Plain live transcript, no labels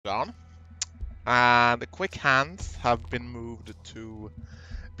on. And the quick hands have been moved to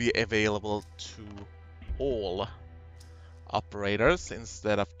be available to all operators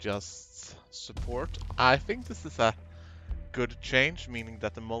instead of just support. I think this is a good change, meaning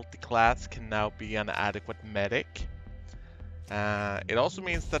that the multi-class can now be an adequate medic. It also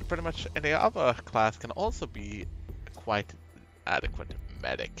means that pretty much any other class can also be quite adequate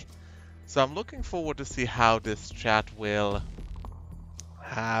medic. So I'm looking forward to see how this chat will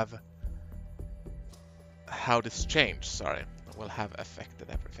have, how this change, will have affected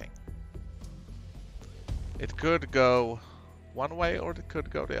everything. It could go one way or it could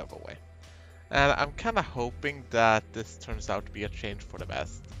go the other way. And I'm kind of hoping that this turns out to be a change for the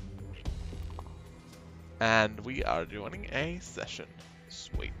best. And we are joining a session.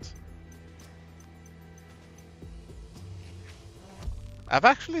 Sweet. I've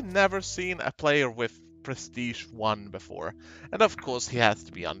actually never seen a player with Prestige 1 before, and of course he has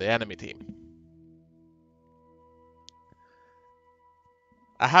to be on the enemy team.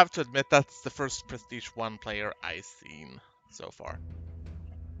 I have to admit that's the first Prestige 1 player I've seen so far.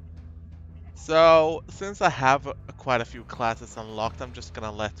 So, since I have quite a few classes unlocked, I'm just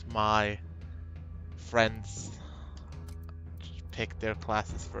gonna let my friends pick their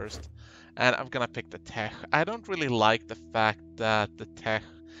classes first. And I'm gonna pick the Tech. I don't really like the fact that the Tech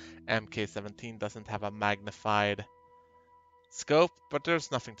MK17 doesn't have a magnified scope, but there's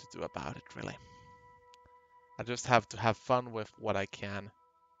nothing to do about it, really. I just have to have fun with what I can.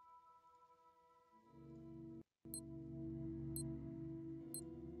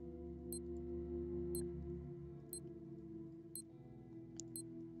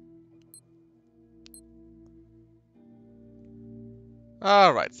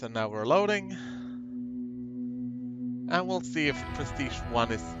 Alright, so now we're loading. And we'll see if Prestige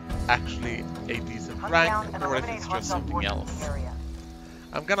 1 is actually a decent rank, or if it's just something else.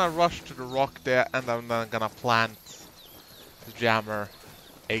 I'm gonna rush to the rock there, and I'm then gonna plant the jammer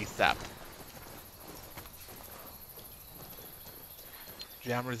ASAP.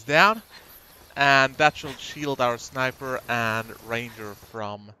 Jammer is down, and that should shield our sniper and ranger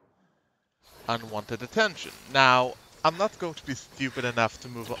from unwanted attention. Now, I'm not going to be stupid enough to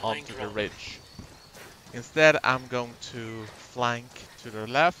move onto the ridge. Instead, I'm going to flank to the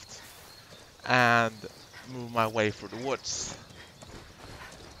left and move my way through the woods.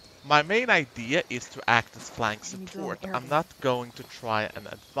 My main idea is to act as flank support. I'm not going to try and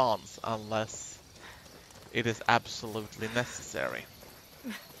advance unless it is absolutely necessary.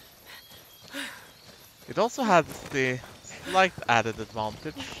 It also has the slight added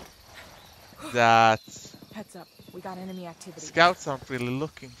advantage that heads up, we got enemy activity. Scouts aren't really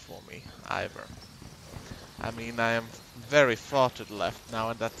looking for me either. I mean, I am very far to the left now,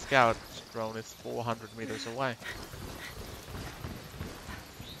 and that scout drone is 400 meters away.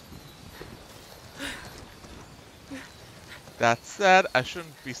 That said, I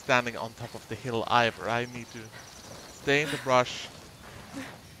shouldn't be standing on top of the hill either. I need to stay in the brush,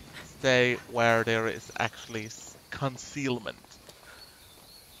 stay where there is actually concealment.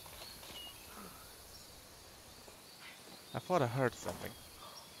 I thought I heard something.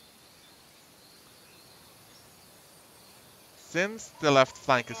 Since the left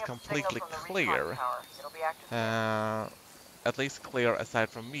flank is completely clear, at least clear aside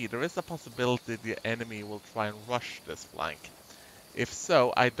from me, there is a possibility the enemy will try and rush this flank. If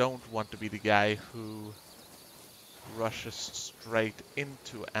so, I don't want to be the guy who rushes straight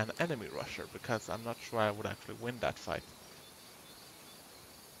into an enemy rusher, because I'm not sure I would actually win that fight.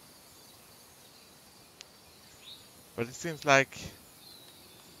 But it seems like...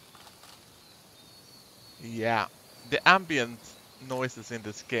 yeah. The ambient noises in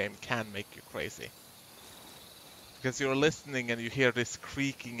this game can make you crazy. Because you're listening and you hear this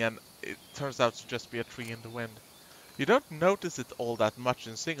creaking and it turns out to just be a tree in the wind. You don't notice it all that much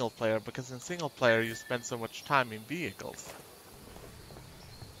in single player, because in single player you spend so much time in vehicles.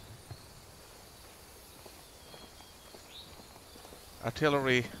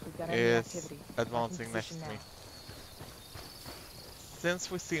 Artillery is advancing next to me.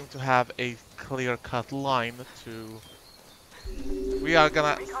 Since we seem to have a clear-cut line to... we are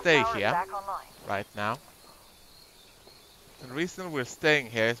gonna stay here right now. And the reason we're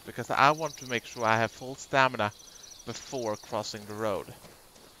staying here is because I want to make sure I have full stamina before crossing the road.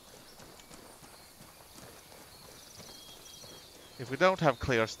 If we don't have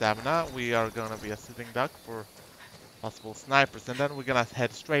clear stamina, we are gonna be a sitting duck for possible snipers, and then we're gonna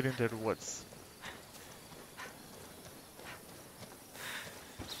head straight into the woods.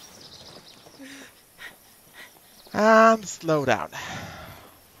 And slow down.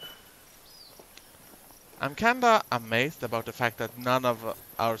 I'm kinda amazed about the fact that none of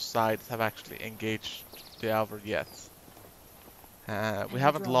our sides have actually engaged the other yet. We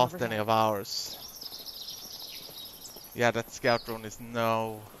haven't drone lost overhead. any of ours. Yeah, that scout drone is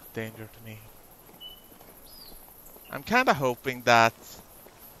no danger to me. I'm kinda hoping that...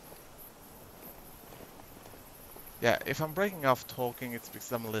 Yeah, if I'm breaking off talking, it's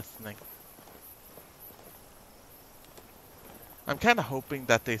because I'm listening. I'm kinda hoping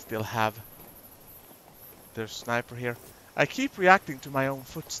that they still have their sniper here. I keep reacting to my own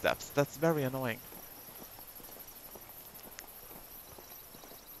footsteps. That's very annoying.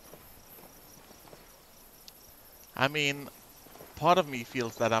 I mean, part of me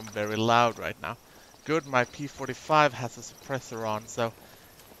feels that I'm very loud right now. Good, my P45 has a suppressor on, so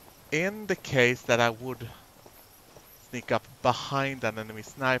in the case that I would sneak up behind an enemy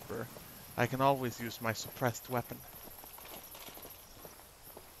sniper, I can always use my suppressed weapon.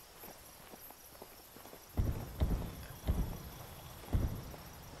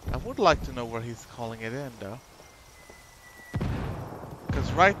 I would like to know where he's calling it in, though.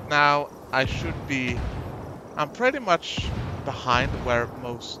 Because right now, I'm pretty much behind where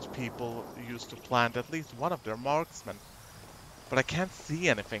most people used to plant at least one of their marksmen. But I can't see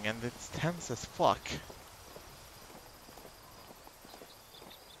anything, and it's tense as fuck.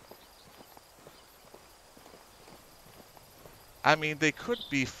 I mean, they could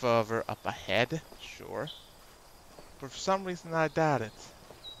be further up ahead, sure. But for some reason I doubt it.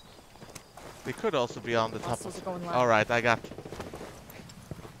 They could also be on the top of... Alright, I got...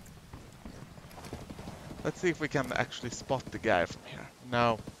 Let's see if we can actually spot the guy from here.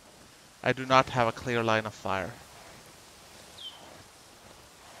 No. I do not have a clear line of fire.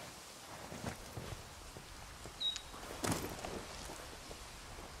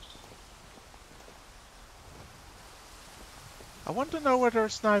 I want to know where their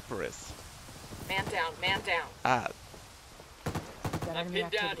sniper is. Man down, man down. Ah. I'm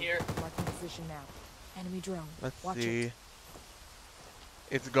pinned down here. Marking position now. Enemy drone. Let's Watch see. it.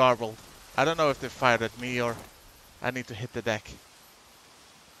 It's garbled. I don't know if they fired at me or I need to hit the deck.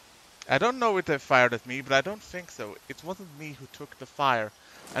 I don't know if they fired at me, but I don't think so. It wasn't me who took the fire.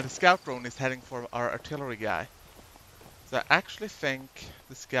 And the scout drone is heading for our artillery guy. So I actually think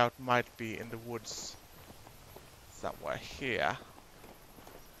the scout might be in the woods somewhere here.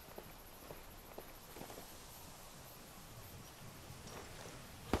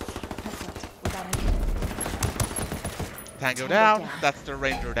 Tango down. That's the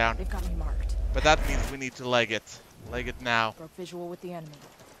ranger down. They've got me marked. But that means we need to leg it. Leg it now. Broke visual with the enemy.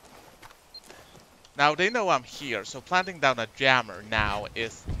 Now they know I'm here, so planting down a jammer now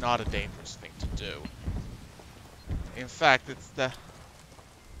is not a dangerous thing to do. In fact, it's that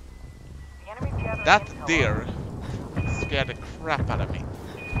deer scared the crap out of me.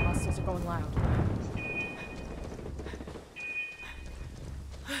 Hostiles are going loud.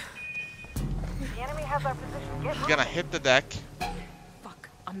 The enemy has our position. He's gonna hit the deck. Fuck,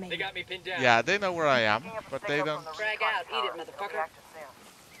 I'm made. They got me pinned down. Yeah, they know where I am, but they don't... Drag out, eat it, motherfucker.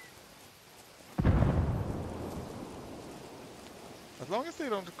 As long as they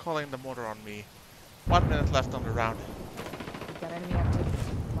don't call in the mortar on me. 1 minute left on the round. We've got enemy activity.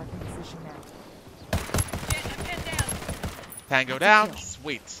 Marking position now. Shit, I'm pinned down. Tango down.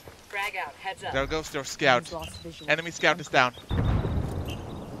 Sweet. Drag out, heads up. There goes their scout. Enemy scout is down. Shit,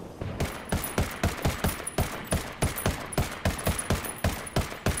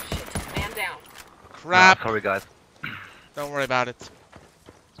 man down. Crap. No, sorry guys. Don't worry about it.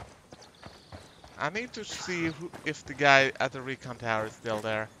 I need to see if the guy at the Recon tower is still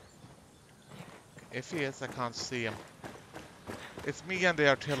there. If he is, I can't see him. It's me and the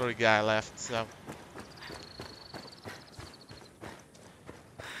artillery guy left, so...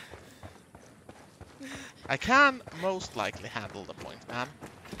 I can most likely handle the point, man.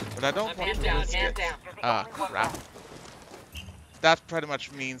 But I don't want to risk it. Ah, crap. That pretty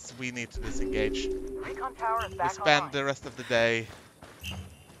much means we need to disengage. We spend the rest of the day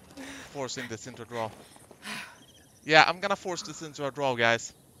forcing this into a draw. Yeah, I'm gonna force this into a draw,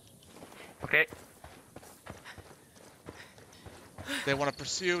 guys. Okay. They want to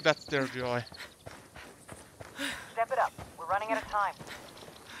pursue, that's their joy. Step it up. We're running out of time.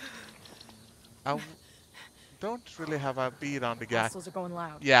 I don't really have a beat on the guy. Hostiles are going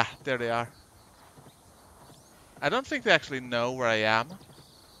loud. Yeah, there they are. I don't think they actually know where I am.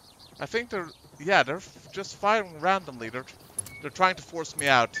 I think they're just firing randomly. They're trying to force me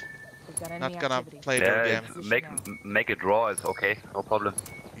out. We've got enemy Not gonna activity. play their game. Make a draw is okay, no problem.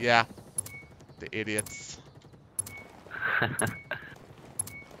 Yeah. The idiots.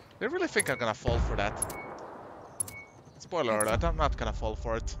 They really think I'm gonna fall for that. Spoiler alert, I'm not gonna fall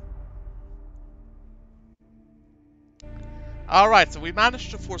for it. Alright, so we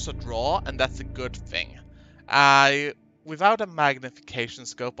managed to force a draw, and that's a good thing. Without a magnification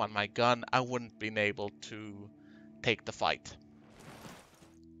scope on my gun, I wouldn't been able to take the fight.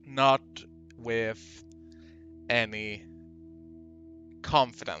 Not with any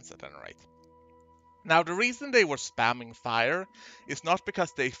confidence at any rate. Now, the reason they were spamming fire is not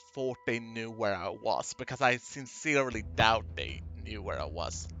because they thought they knew where I was, because I sincerely doubt they knew where I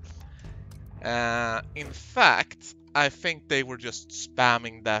was. In fact, I think they were just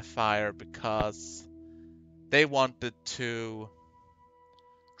spamming that fire because they wanted to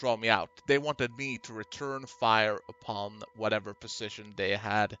draw me out. They wanted me to return fire upon whatever position they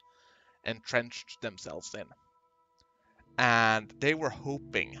had entrenched themselves in. And they were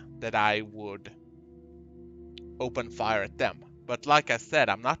hoping that I would open fire at them. But like I said,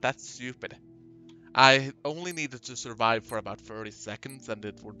 I'm not that stupid. I only needed to survive for about 30 seconds and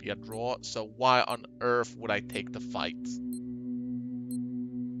it would be a draw, so why on earth would I take the fight?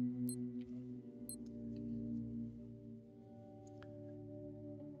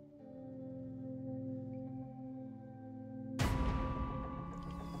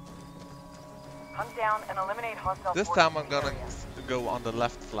 Hunt down and eliminate hostile This forces time I'm in the gonna area. go on the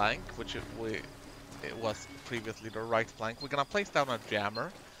left flank, which it was previously the right flank. We're gonna place down a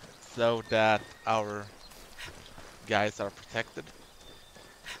jammer so that our guys are protected.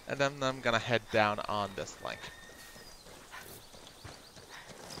 And then I'm gonna head down on this flank.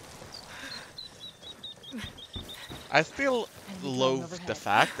 I still loathe the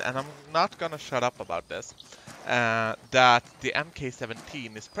fact, and I'm not gonna shut up about this, that the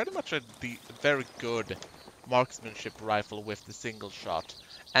MK17 is pretty much a very good marksmanship rifle with the single shot,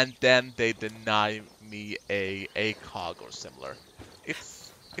 and then they deny me a ACOG or similar.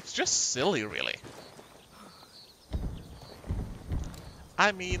 It's just silly, really.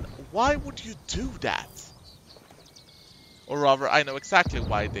 I mean, why would you do that? Or rather, I know exactly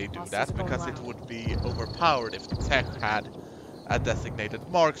why they do that, because it would be overpowered if the tech had a designated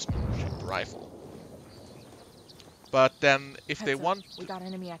marksmanship rifle. But then, if they want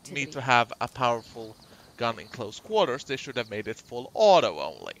me to have a powerful gun in close quarters, they should have made it full auto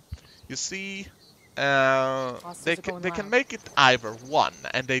only. You see, they can make it either one,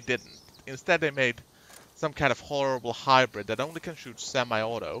 and they didn't. Instead, they made some kind of horrible hybrid that only can shoot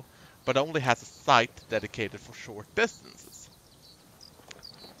semi-auto, but only has a sight dedicated for short distances.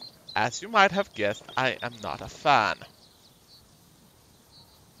 As you might have guessed, I am not a fan.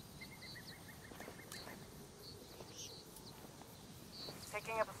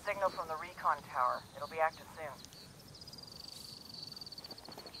 Picking up a signal from the Recon tower. It'll be active soon.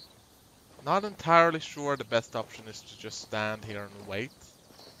 Not entirely sure the best option is to just stand here and wait.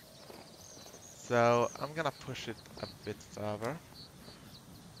 So I'm gonna push it a bit further.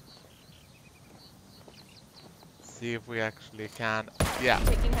 See if we actually can. Yeah.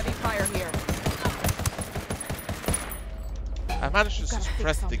 Taking heavy fire here. I managed to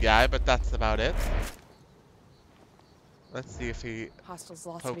suppress the guy, but that's about it. Let's see if he Hostiles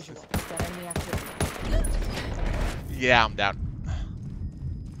lost pokes visual. his... Got enemy activity. Yeah, I'm down.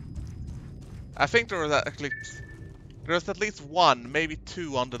 I think there was at least one, maybe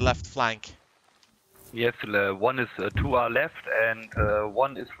two on the left flank. Yes, one is to our left and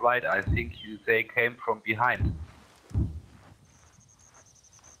one is right. I think they came from behind.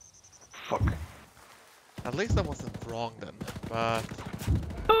 Fuck. At least I wasn't wrong then, but...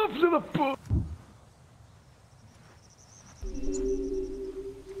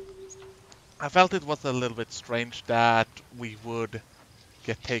 I felt it was a little bit strange that we would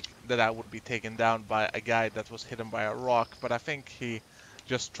that I would be taken down by a guy that was hidden by a rock, but I think he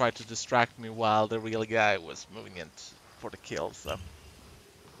just tried to distract me while the real guy was moving in for the kill, so...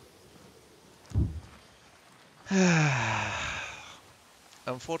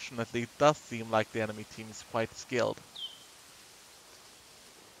 Unfortunately, it does seem like the enemy team is quite skilled.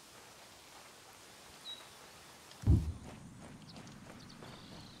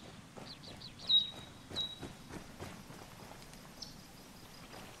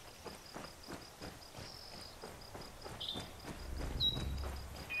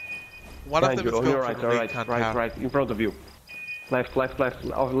 One of them is going for the Recon tower. right, in front of you. Left, left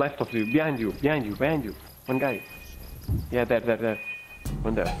of you, behind you. One guy. Yeah, there.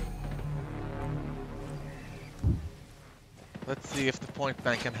 One there. Let's see if the point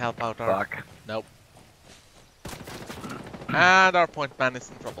man can help out our... Fuck. Nope. And our point man is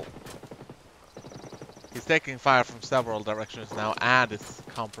in trouble. He's taking fire from several directions now and is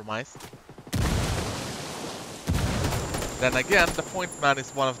compromised. Then again, the point man is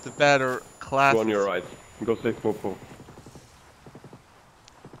one of the better classes. Go on your right. Go safe, Popo.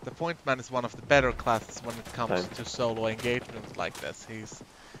 The point man is one of the better classes when it comes to solo engagements like this. He's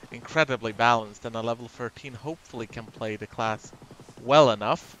incredibly balanced, and a level 13 hopefully can play the class well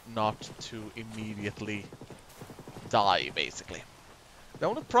enough not to immediately die, basically. The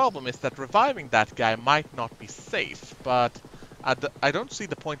only problem is that reviving that guy might not be safe, but I don't see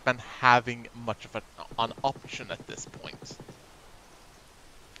the point man having much of an option at this point.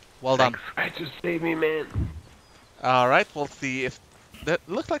 Well done. I just save me, man. Alright, we'll see if...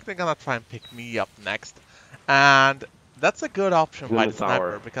 looks like they're gonna try and pick me up next. And that's a good option by the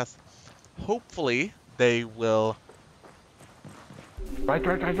sniper, because hopefully they will... Right.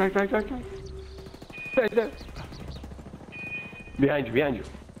 There. Behind you.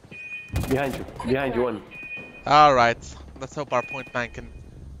 Behind you, one. Alright, let's hope our point man can...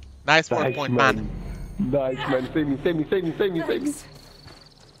 Nice work, point man. Nice, man. Save me. Picking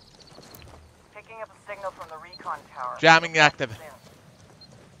up a signal from the Recon tower. Jamming active.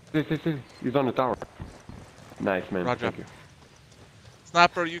 He's on the tower. Nice, man. Roger. Thank you.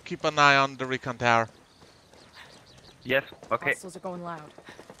 Sniper, you keep an eye on the Recon tower. Yes, okay. Hostiles are going loud.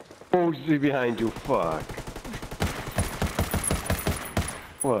 Oh, see behind you. Fuck.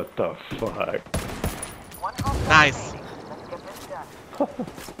 What the fuck? One hostile Nice. remaining. Let's get this done.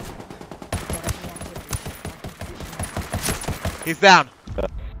 He's down.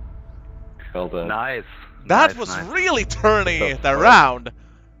 Well done. Nice. That Nice, was nice. really turning it fuck? around.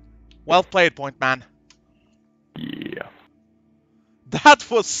 Well played, point man. Yeah. That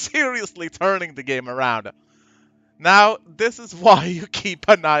was seriously turning the game around. Now, this is why you keep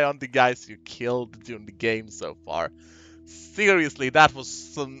an eye on the guys you killed during the game so far. Seriously, that was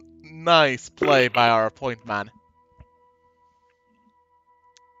some nice play by our point man.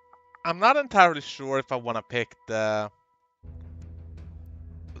 I'm not entirely sure if I want to pick the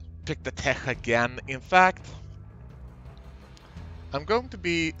tech again. In fact, I'm going to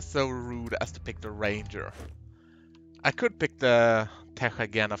be so rude as to pick the ranger. I could pick the tech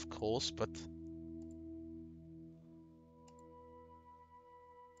again, of course, but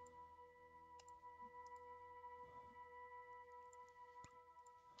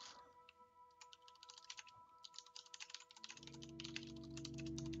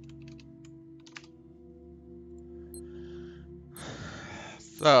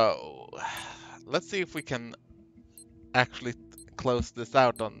so let's see if we can actually close this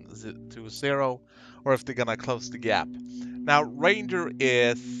out on 2-0, or if they're gonna close the gap. Now, Ranger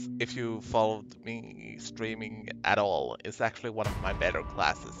is, if you followed me streaming at all, is actually one of my better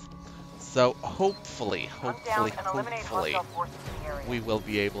classes. So hopefully, we will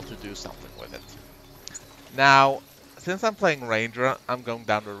be able to do something with it. Now, since I'm playing Ranger, I'm going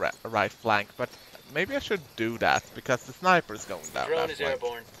down the right flank, but maybe I should do that, because the sniper is going down that flank.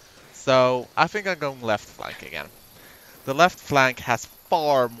 Airborne. So, I think I'm going left flank again. The left flank has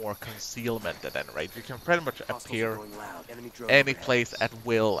far more concealment at any rate. You can pretty much appear any place at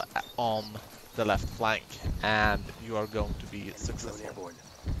will on the left flank, and you are going to be successful.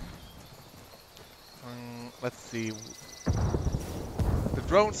 Let's see. The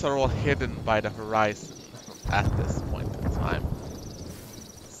drones are all hidden by the horizon at this point in time.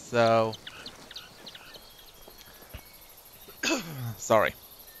 So... sorry.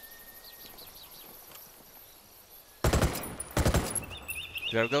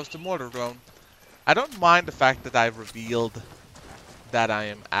 There goes the mortar drone. I don't mind the fact that I revealed that I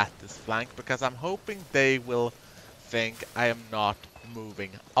am at this flank, because I'm hoping they will think I am not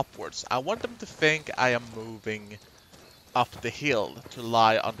moving upwards. I want them to think I am moving up the hill, to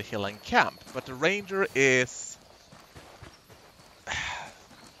lie on the hill and camp. But the Ranger is...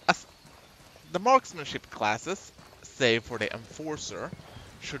 the marksmanship classes, save for the Enforcer,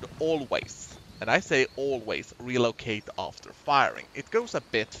 should always, and I say always, relocate after firing. It goes a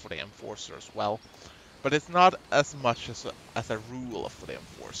bit for the Enforcer as well, but it's not as much as a rule for the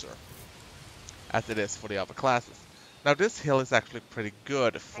Enforcer as it is for the other classes. Now this hill is actually pretty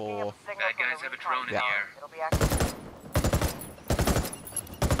good for... Bad guys have a drone in the air. It'll be active.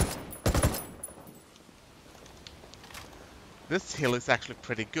 This hill is actually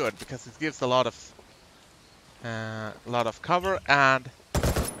pretty good because it gives a lot of cover, and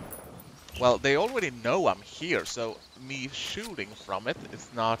well, they already know I'm here, so me shooting from it is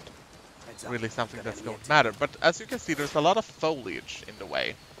not really something that's going to matter. But as you can see, there's a lot of foliage in the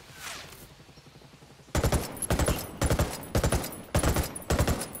way.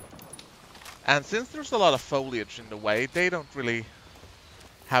 And since there's a lot of foliage in the way, they don't really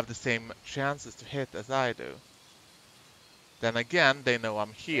have the same chances to hit as I do. Then again, they know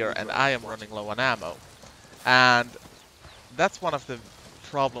I'm here and I am running low on ammo. And that's one of the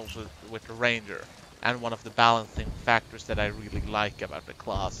problems with the Ranger. and one of the balancing factors that I really like about the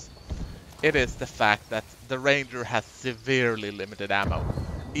class. It is the fact that the Ranger has severely limited ammo,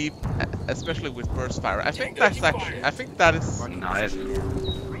 especially with burst fire. I think that's actually, I think that is, Nice.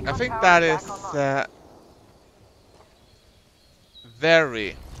 I think that is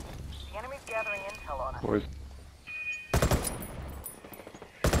very. The enemy's gathering intel on us. Boys.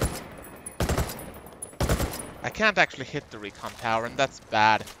 I can't actually hit the recon tower, and that's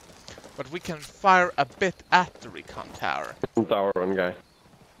bad. But we can fire a bit at the recon tower. Tower one guy.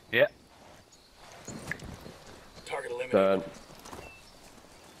 Yeah. Target eliminated. Dead.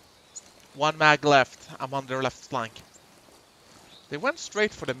 One mag left. I'm on their left flank. They went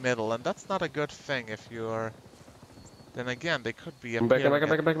straight for the middle, and that's not a good thing if you're... Then again, they could be Back.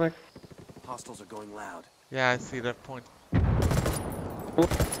 appearing Back. Hostiles are going loud. Yeah, I see that point.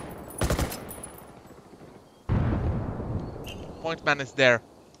 Point man is there.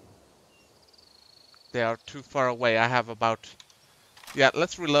 They are too far away. I have about... Yeah,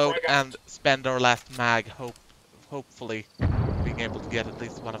 let's reload and spend our last mag, hopefully being able to get at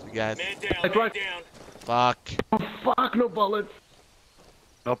least one of the guys. Man down, That's right. down. Fuck. Oh fuck, no bullets!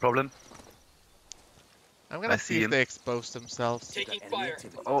 No problem. I'm gonna I see see if him. they expose themselves. Taking fire.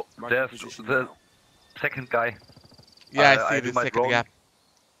 Oh, there's the second guy. Yeah, I I see do the my second drone guy.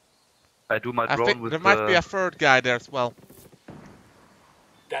 I do my I drone think with there might be a third guy there as well.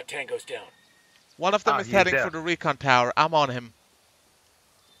 That tango's down. One of them is he's heading there. for the recon tower. I'm on him.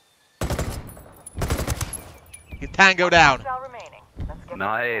 He tango down. Cell remaining. Let's get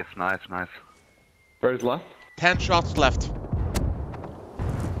Nice. Where's last? 10 shots left.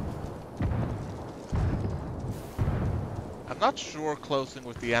 I'm not sure closing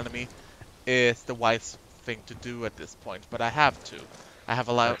with the enemy is the wise thing to do at this point, but I have to. I have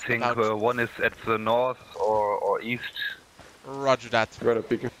I allowed think about... one is at the north or east, Roger that. Got a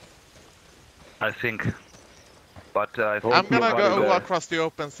pick. I think. But I think I'm gonna nobody go there. across the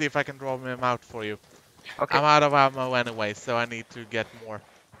open, see if I can draw him out for you. Okay. I'm out of ammo anyway, so I need to get more.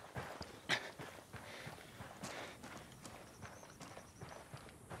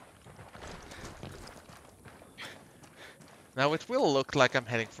 Now it will look like I'm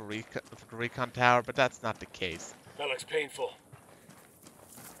heading for the recon tower, but that's not the case. That looks painful.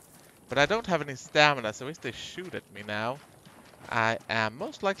 But I don't have any stamina, so if they shoot at me now, I am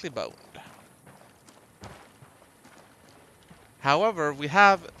most likely boned. However, we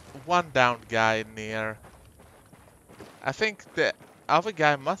have one downed guy near. I think the other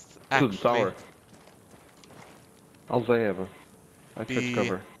guy must To the actually tower. I'll say ever. I Be- took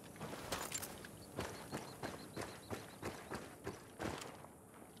cover.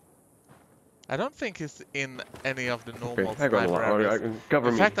 I don't think he's in any of the normal Okay, I got a sniper lot. areas. Cover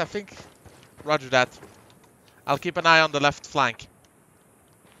In me. fact, I think... Roger that. I'll keep an eye on the left flank.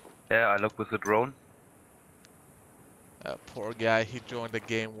 yeah, I look with the drone. Poor guy, he joined the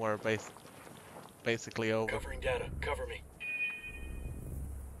game where basically over. Covering data. Cover me.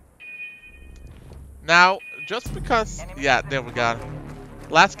 Now, just because... Yeah, there we go.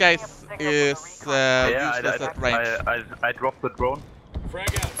 Last guy is useless at range. I dropped the drone. Frag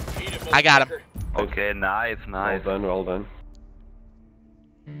out. Eat it, I got him. motherfucker. Okay, nice. Well done.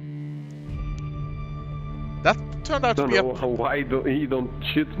 That turned out to Don't be know why he don't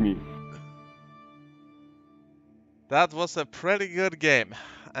shoot me. That was a pretty good game,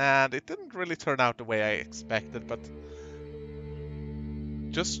 and it didn't really turn out the way I expected, but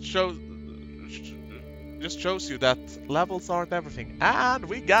just shows you that levels aren't everything, and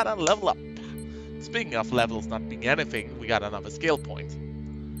we got a level up. Speaking of levels not being anything, we got another skill point,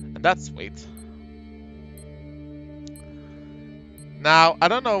 and that's sweet. Now, I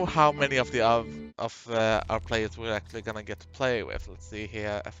don't know how many of our players we're actually gonna get to play with. Let's see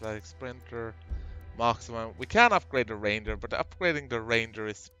here, Athletic Sprinter, Marksman. We can upgrade the Ranger, but upgrading the Ranger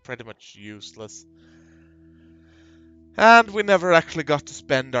is pretty much useless. And we never actually got to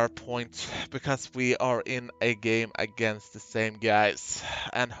spend our points because we are in a game against the same guys.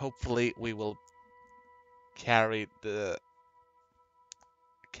 And hopefully we will carry the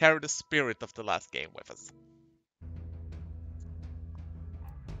spirit of the last game with us.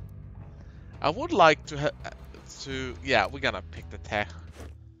 I would like to yeah, we're gonna pick the tech.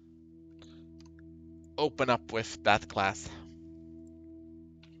 Open up with that class.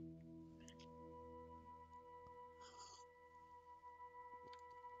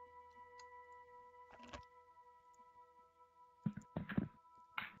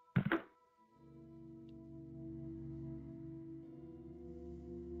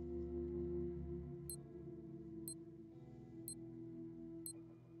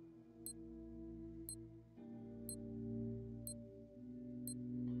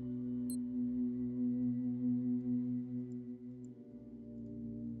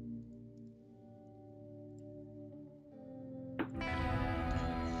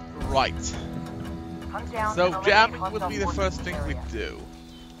 Right. Hunt down and So eliminate jamming would hostile be the forces first in thing the we area. do.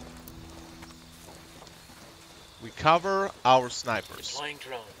 We cover our snipers. Deploying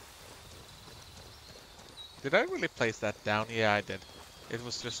drone. Did I really place that down? Yeah, I did. It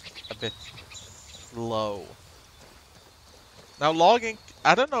was just a bit slow. Now logging,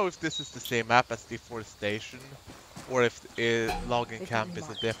 I don't know if this is the same map as Deforestation, or if logging They've camp got me is a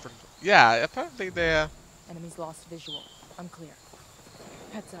marked. different. Yeah, apparently they. Enemies lost visual. Unclear.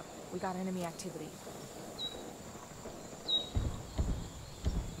 Heads up. We got enemy activity.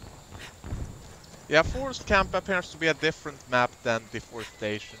 Yeah, Forest Camp appears to be a different map than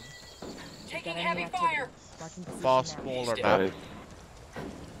Deforestation. We've got enemy activity. Marking position Far now. smaller He's map. Nice.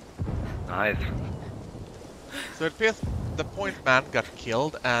 Nice. So it appears the point man got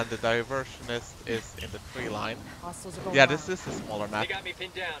killed and the diversionist is in the tree line. Hostiles are going Yeah, on. this is a smaller They map. got me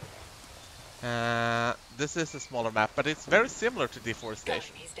pinned down. This is a smaller map, but it's very similar to Got him.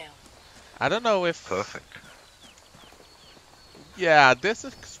 Deforestation. He's down. I don't know if... Perfect. Yeah, this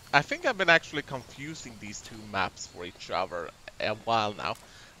is... I think I've been actually confusing these two maps for each other a while now.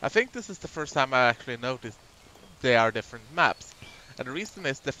 I think this is the first time I actually noticed they are different maps. And the reason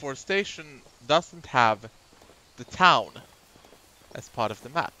is Deforestation doesn't have the town as part of the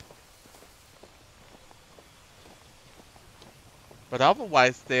map. But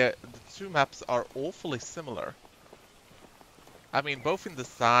otherwise, the two maps are awfully similar. I mean, both in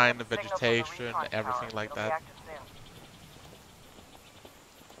design, Signal from the vegetation, recon everything tower. like It'll be that. active soon.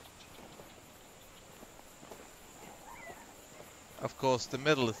 Of course, the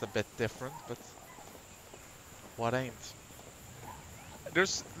middle is a bit different, but what ain't?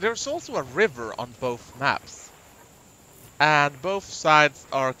 There's also a river on both maps. And both sides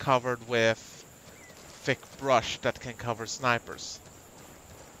are covered with thick brush that can cover snipers.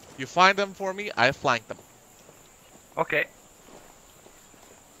 You find them for me, I flank them. Okay.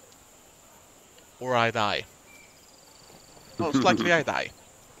 Or I die. Most likely I die.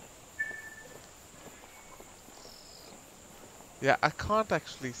 Yeah, I can't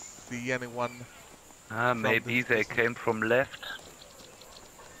actually see anyone. Maybe this they distance. came from left.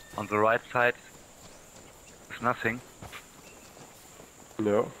 On the right side. There's nothing.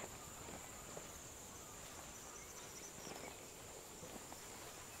 No.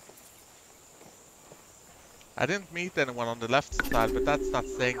 I didn't meet anyone on the left side, but that's not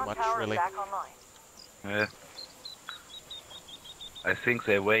saying Recon much tower really. is back online. Yeah. I think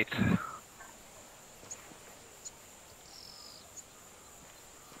they wait.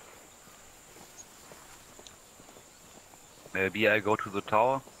 Maybe I go to the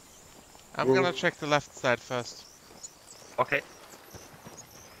tower. I'm gonna check the left side first. Okay.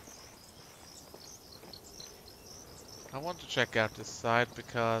 I want to check out this side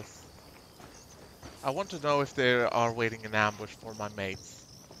because I want to know if they are waiting in ambush for my mates.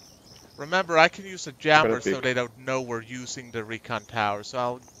 Remember, I can use a jammer so peek. they don't know we're using the recon tower, so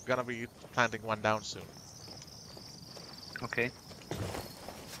I'm gonna be planting one down soon. Okay.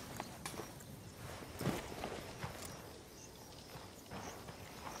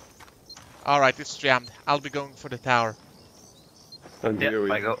 Alright, it's jammed. I'll be going for the tower. And Yeah,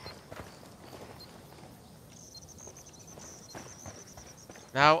 you, I go.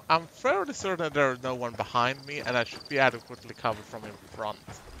 Now, I'm fairly certain there's no one behind me, and I should be adequately covered from in front.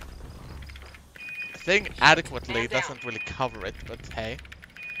 Saying adequately Man down. doesn't really cover it, but hey.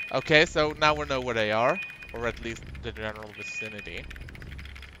 Okay, so now we know where they are, or at least the general vicinity.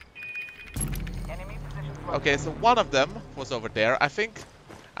 Enemy positions Okay, so one of them was over there. I think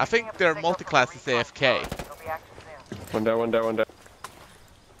Picking up a their signal from multi-class the is recon AFK. tower. It'll be active soon. One down, one down, one down.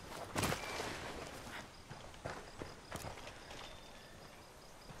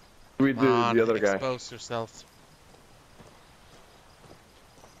 We Come do on, the other guy. expose yourselves.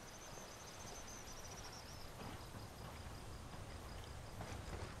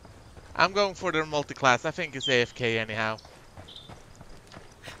 I'm going for their multi-class. I think it's AFK anyhow.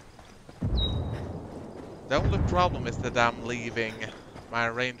 The only problem is that I'm leaving my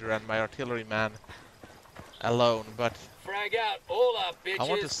ranger and my artillery man alone, but Frag out. Hola, bitches. I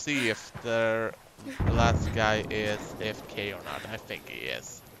want to see if the last guy is AFK or not. I think he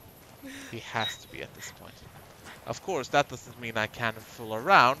is. He has to be at this point. Of course, that doesn't mean I can fool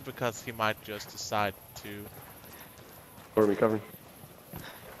around, because he might just decide to... Cover me.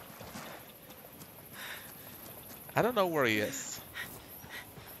 I don't know where he is.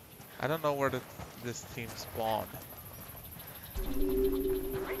 I don't know where this team spawned.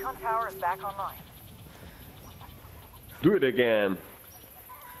 Recon tower is back online. Do it again.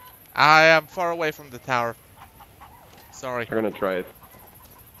 I am far away from the tower. Sorry. I'm gonna try it.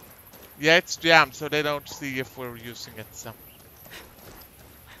 Yeah, it's jammed, so they don't see if we're using it, so...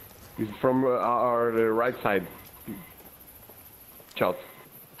 He's from our right side. Shots.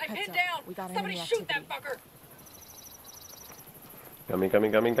 I'm Heads pinned up. down. We got Somebody enemy shoot that activity. fucker.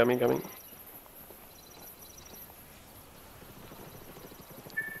 Coming.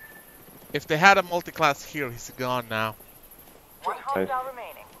 If they had a multi-class here, he's gone now. One hostile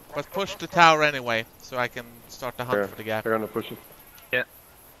remaining. But push the tower anyway, so I can start the hunt for the gap. They're gonna push it. Yeah.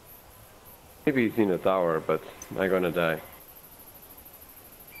 Maybe he's in the tower, but I'm gonna die.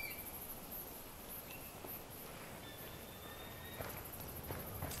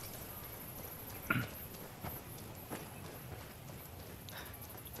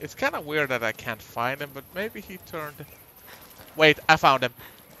 It's kind of weird that I can't find him, but maybe he turned... Wait, I found him.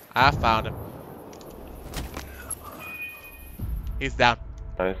 He's down.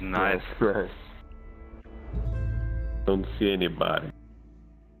 Nice. Don't see anybody.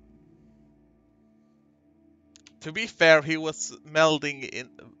 To be fair, he was melding in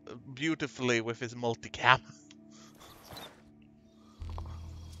beautifully with his multicam.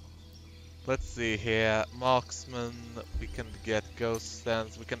 Let's see here. Marksman, we can get ghost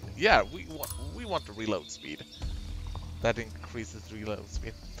stands. We can, yeah, we want the reload speed. That increases reload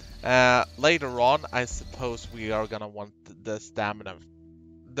speed. Later on, I suppose we are gonna want the stamina.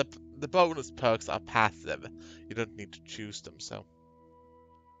 The bonus perks are passive. You don't need to choose them, so.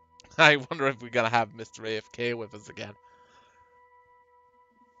 I wonder if we're gonna have Mr. AFK with us again.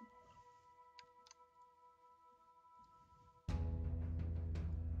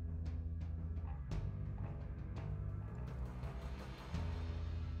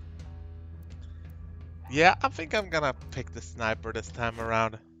 Yeah, I think I'm gonna pick the sniper this time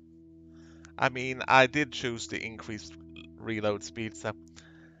around. I mean, I did choose the increased reload speed, so...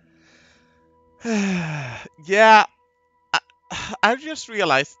 Yeah, I just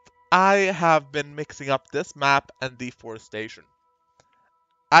realized I have been mixing up this map and deforestation.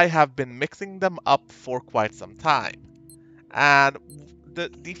 I have been mixing them up for quite some time. And the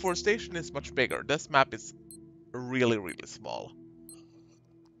deforestation is much bigger. This map is really, really small.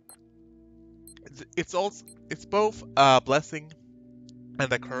 It's both a blessing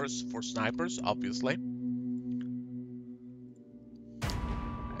and a curse for snipers, obviously.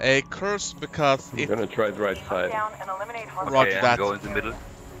 A curse because I'm gonna try the right side. Down and eliminate hostile. Roger Okay, that. I'm going in the middle.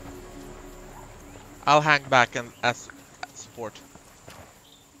 I'll hang back and as support.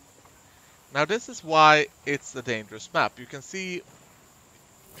 Now this is why it's a dangerous map. You can see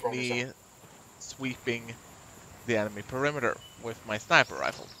me sweeping the enemy perimeter with my sniper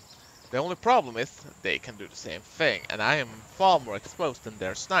rifle. The only problem is they can do the same thing, and I am far more exposed than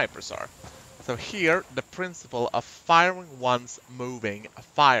their snipers are. So here, the principle of firing once, moving,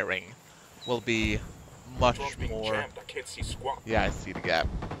 firing will be much more... Yeah, I see the gap.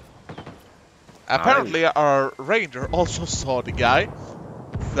 Apparently our ranger also saw the guy,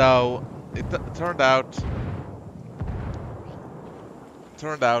 so it turned out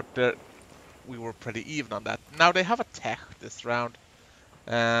that we were pretty even on that. Now they have a tech this round.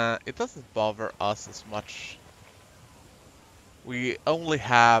 It doesn't bother us as much. We only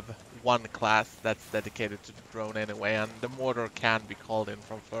have one class that's dedicated to the drone anyway, and the mortar can be called in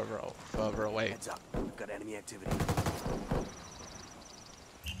from further away. Heads up. We've got enemy activity.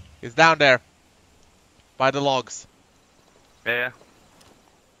 He's down there. By the logs. Yeah.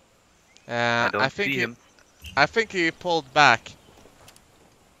 I don't see him. I think he pulled back.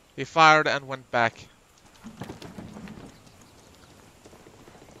 He fired and went back.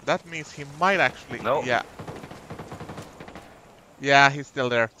 That means he might actually... No. Yeah. Yeah, he's still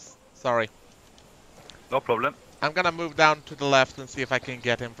there. Sorry. No problem. I'm gonna move down to the left and see if I can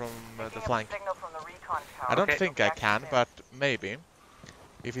get him from the flank. Signal from the Recon tower. I don't Okay. think I can, but maybe.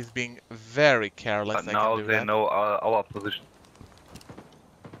 If he's being very careless, But I now can do they that. know our position.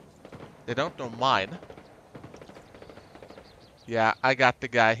 They don't know mine. Yeah, I got the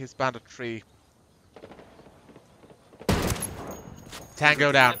guy. He's behind a tree.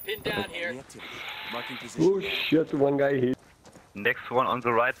 Tango down. I'm pinned down here. Enemy activity. Marking position. Oh shit, one guy hit. Next one on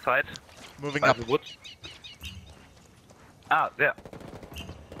the right side. Moving By up. the wood. Ah, there.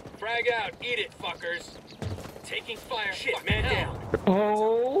 Frag out. Eat it, fuckers. Taking fire. Shit, man down.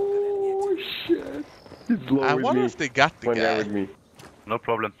 Oh shit. He's low I with wonder me. if they got the One guy guy. with me. No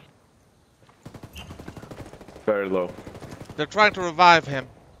problem. Very low. They're trying to revive him.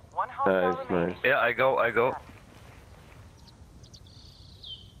 One hostile Nice, remaining. nice. Yeah, I go.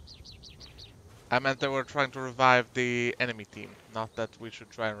 I meant they were trying to revive the enemy team, not that we should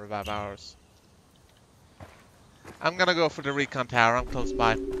try and revive ours. I'm gonna go for the Recon tower, I'm close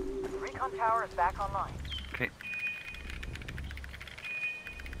by. Recon tower is back online. Okay.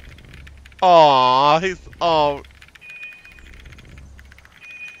 Aww, he's... Oh.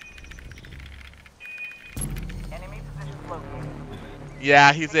 located.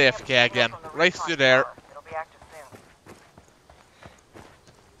 Yeah, he's Picking up AFK signal again. from the Race recon you there. tower. It'll be active soon.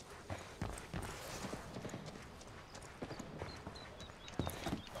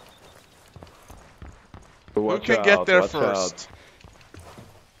 Who can get there watch first?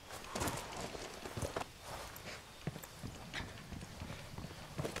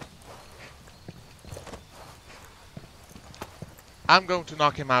 I'm going to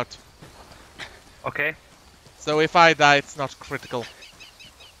knock him out. Okay. So if I die, it's not critical.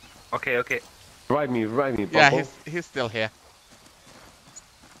 Okay, okay. Revive me, Yeah, Popo. he's still here.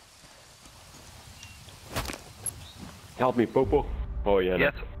 Help me, Popo. Oh yeah.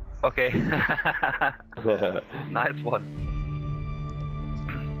 Yes. Okay. Nice one.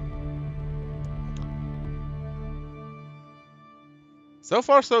 So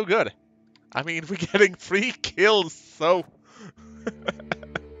far, so good. I mean, we're getting 3 kills, so...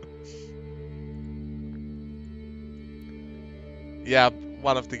 Yeah,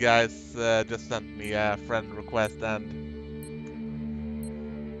 one of the guys just sent me a friend request, and...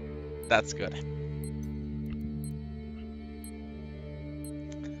 That's good.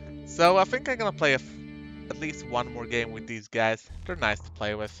 So I think I'm gonna play at least one more game with these guys. They're nice to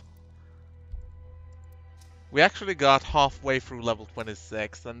play with. We actually got halfway through level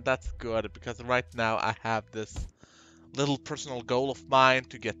 26, and that's good because right now I have this little personal goal of mine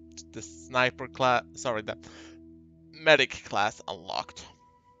to get the sniper class, sorry, the medic class unlocked.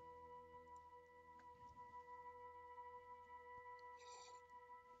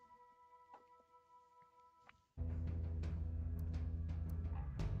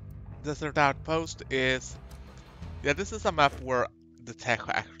 Desert Outpost is, yeah, this is a map where the tech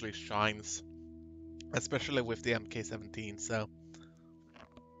actually shines, especially with the MK17, so.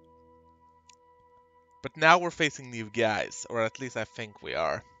 But now we're facing new guys, or at least I think we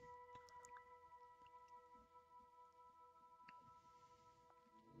are.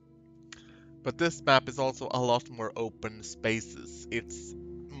 But this map is also a lot more open spaces. It's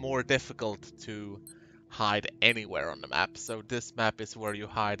more difficult to hide anywhere on the map, so this map is where you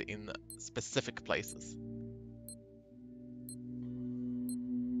hide in specific places.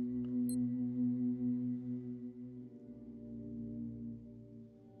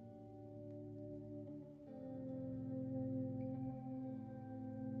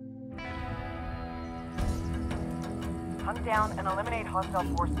 Hunt down and eliminate hostile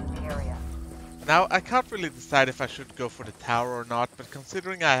forces in the area. Now, I can't really decide if I should go for the tower or not, but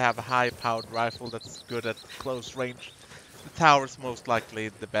considering I have a high-powered rifle that's good at close range, the tower is most likely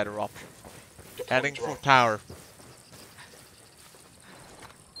the better option. Heading for tower.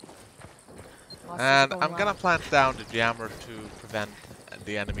 And I'm gonna plant down the jammer to prevent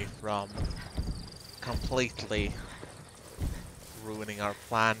the enemy from completely ruining our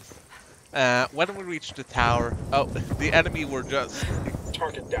plans. When we reach the tower, oh, the enemy were just...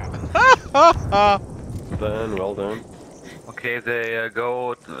 Target down. Well done. Okay, they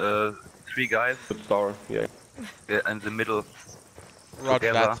go 3 guys Good star, yeah. in the middle. Roger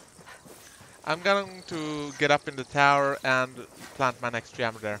Together. that. I'm going to get up in the tower and plant my next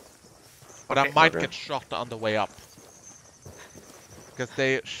jammer there. But I Okay. might Okay. get shot on the way up. Because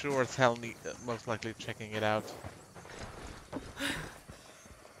they sure as hell need, most likely checking it out.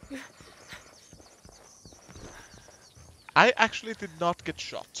 I actually did not get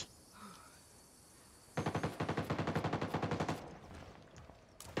shot.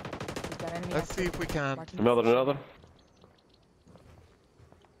 Let's see if we can... Another.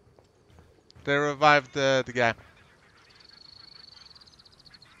 They revived the guy.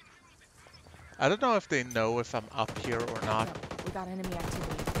 I don't know if they know if I'm up here or not. We got enemy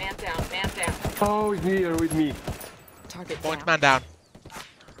activity. Man down, man down. Oh, he's here with me. Target Point down. man down.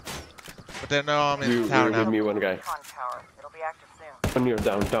 But they know I'm in You the tower with now. me, one guy. Recon tower. It'll be active soon. One here,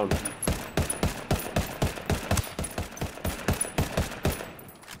 down.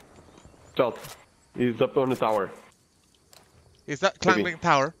 Shot. He's up on the tower. Is that climbing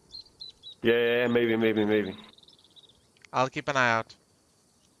tower? Yeah, maybe. I'll keep an eye out.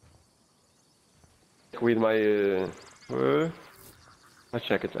 With my I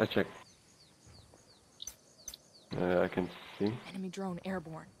check. I can see. Enemy drone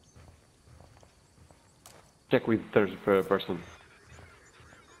airborne. Check with third person.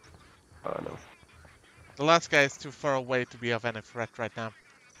 Oh no. The last guy is too far away to be of any threat right now.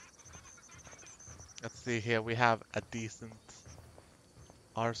 Let's see here, we have a decent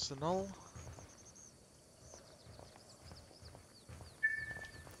arsenal.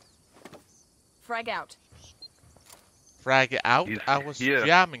 Frag out. Frag it out? He's I was here.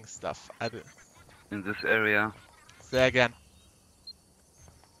 jamming stuff. In this area. Say again.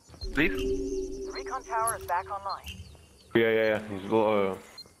 Please? The recon tower is back online. Yeah. He's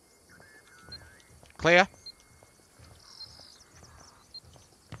Clear?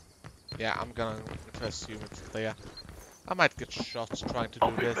 Yeah, I'm gonna assume it's clear. I might get shot trying to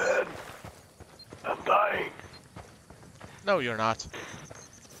do this. man. I'm dying. No, you're not.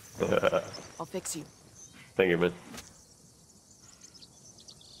 I'll fix you. Thank you, man.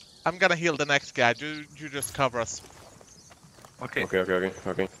 I'm gonna heal the next guy. You just cover us. Okay. Okay.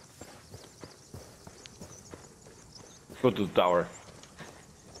 Go to the tower.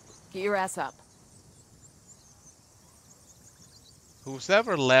 Get your ass up. Who's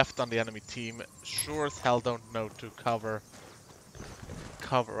ever left on the enemy team sure as hell don't know to cover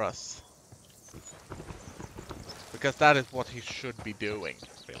us. Because that is what he should be doing,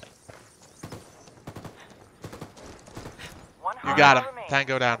 really. You got him.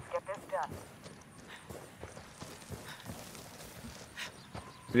 Tango down. Get this done.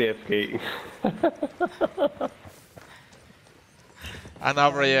 The AFK.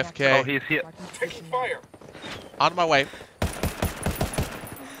 Another Oh, AFK. he's here. Marking Taking position now. fire. On my way.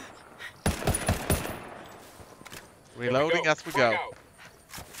 Reloading as we Frag go. out.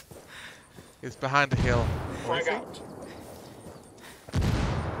 He's behind the hill. Where is Frag he? out.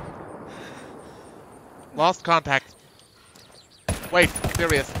 Lost contact. Wait, there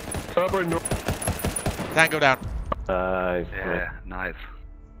he is. Tango down. Nice. Yeah, nice.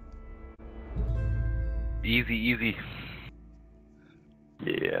 Easy.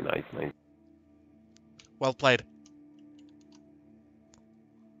 Yeah, nice. Well played.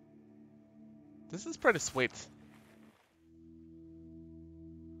 This is pretty sweet.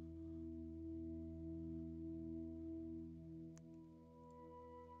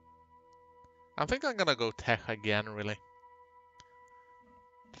 I think I'm gonna go tech again, really.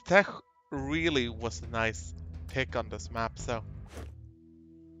 Tech really was a nice pick on this map, so.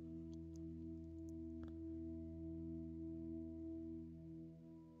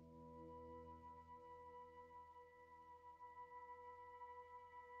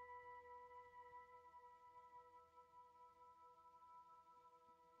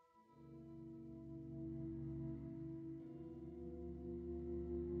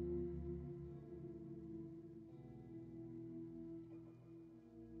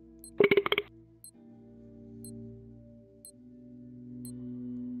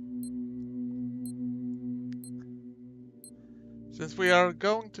 Since we are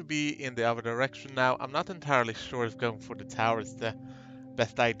going to be in the other direction now, I'm not entirely sure if going for the tower is the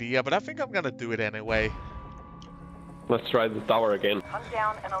best idea, but I think I'm gonna do it anyway. Let's try the tower again. Hunt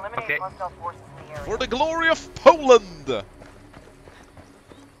down and eliminate Okay. hostile forces in the area. For the glory of Poland! Do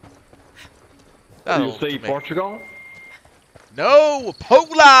That'll you say do me. Portugal? No!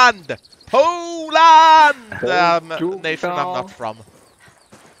 Poland! Poland! Portugal. Nation I'm not from.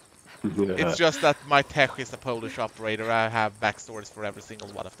 It's just that my tech is a Polish operator. I have backstories for every single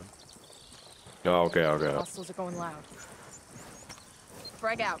one of them. Oh, okay. Hostiles are going loud.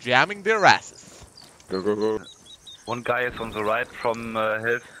 Frag out. Jamming their asses. Go. One guy is on the right from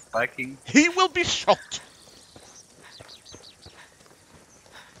his Viking. He will be shot!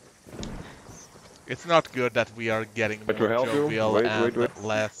 It's not good that we are getting But more to help you? jovial Wait, and wait.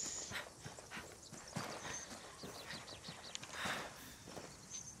 less...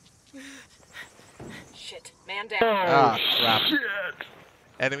 Shit. Man down. Ah, crap. Shit!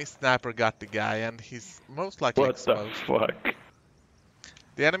 Enemy sniper got the guy and he's most likely What the exposed. fuck?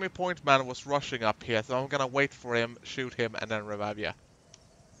 The enemy point man was rushing up here, so I'm gonna wait for him, shoot him, and then revive you.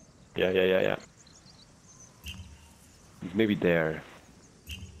 Yeah. Maybe there.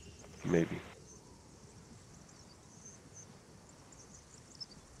 Maybe.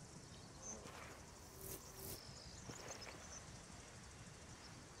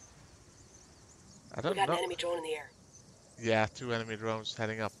 I don't We got know. an enemy drone in the air. Yeah, 2 enemy drones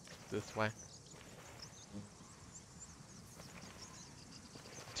heading up this way.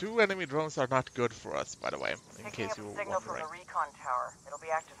 2 enemy drones are not good for us, by the way, in Picking case up you a were signal from wondering. the Recon tower. It'll be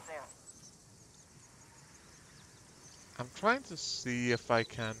active soon. I'm trying to see if I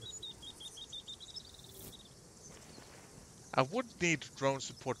can... I would need drone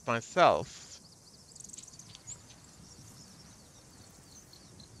support myself.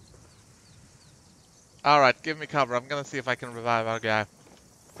 Alright, give me cover. I'm gonna see if I can revive our guy.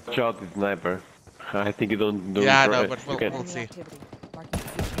 Watch out, the sniper. I think you don't Yeah, I try know, it. but we'll- Okay. we'll- Enemy see. activity. Marking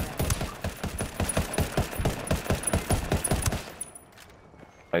position now.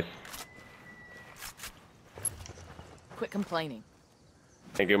 Nice. Quit complaining.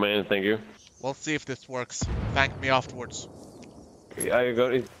 Thank you, man. Thank you. We'll see if this works. Thank me afterwards. Yeah, you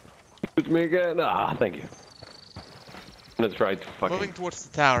got it. Shoot me again. Ah, thank you. Let's try to fucking... Moving towards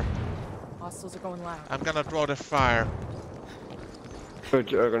the tower. Hostiles are going loud. I'm gonna draw the fire.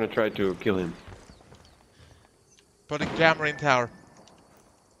 We're gonna try to kill him. Putting jammer in tower.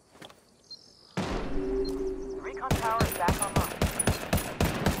 The recon tower is back online.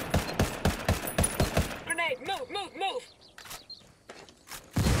 Grenade, move, move, move!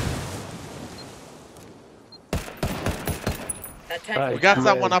 That tank Right. We got Man.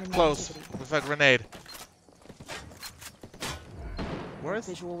 someone up close with a grenade. Where's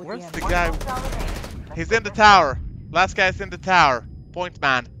Visual with where's the the enemy. guy? One cell remaining. Let's He's get in the this tower. Last guy's in the tower. Point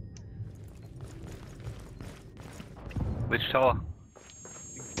man. Which tower?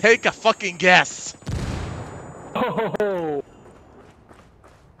 Take a fucking guess. Oh,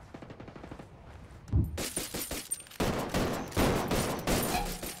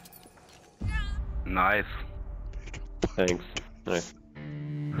 Nice. thanks. Nice.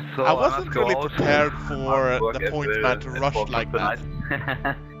 So I wasn't must go really out. prepared Must for work the at point man to at rush 4 o'clock like that.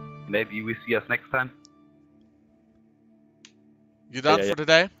 tonight. Maybe we see us next time. You done Yeah, for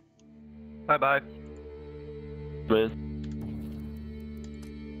today? Bye bye. Man.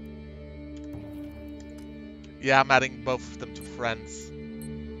 Yeah, I'm adding both of them to friends.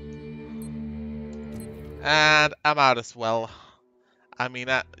 And I'm out as well. I mean,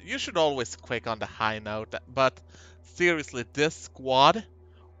 you should always quick on the high note, but seriously, this squad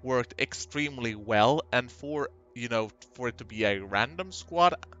worked extremely well, and for it to be a random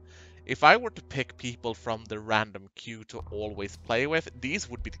squad, if I were to pick people from the random queue to always play with, these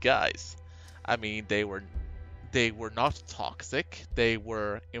would be the guys. I mean, they were not toxic, they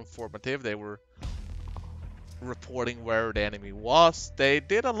were informative, they were reporting where the enemy was, they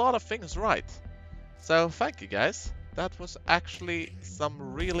did a lot of things right. So thank you guys. That was actually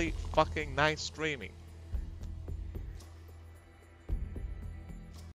some really fucking nice streaming.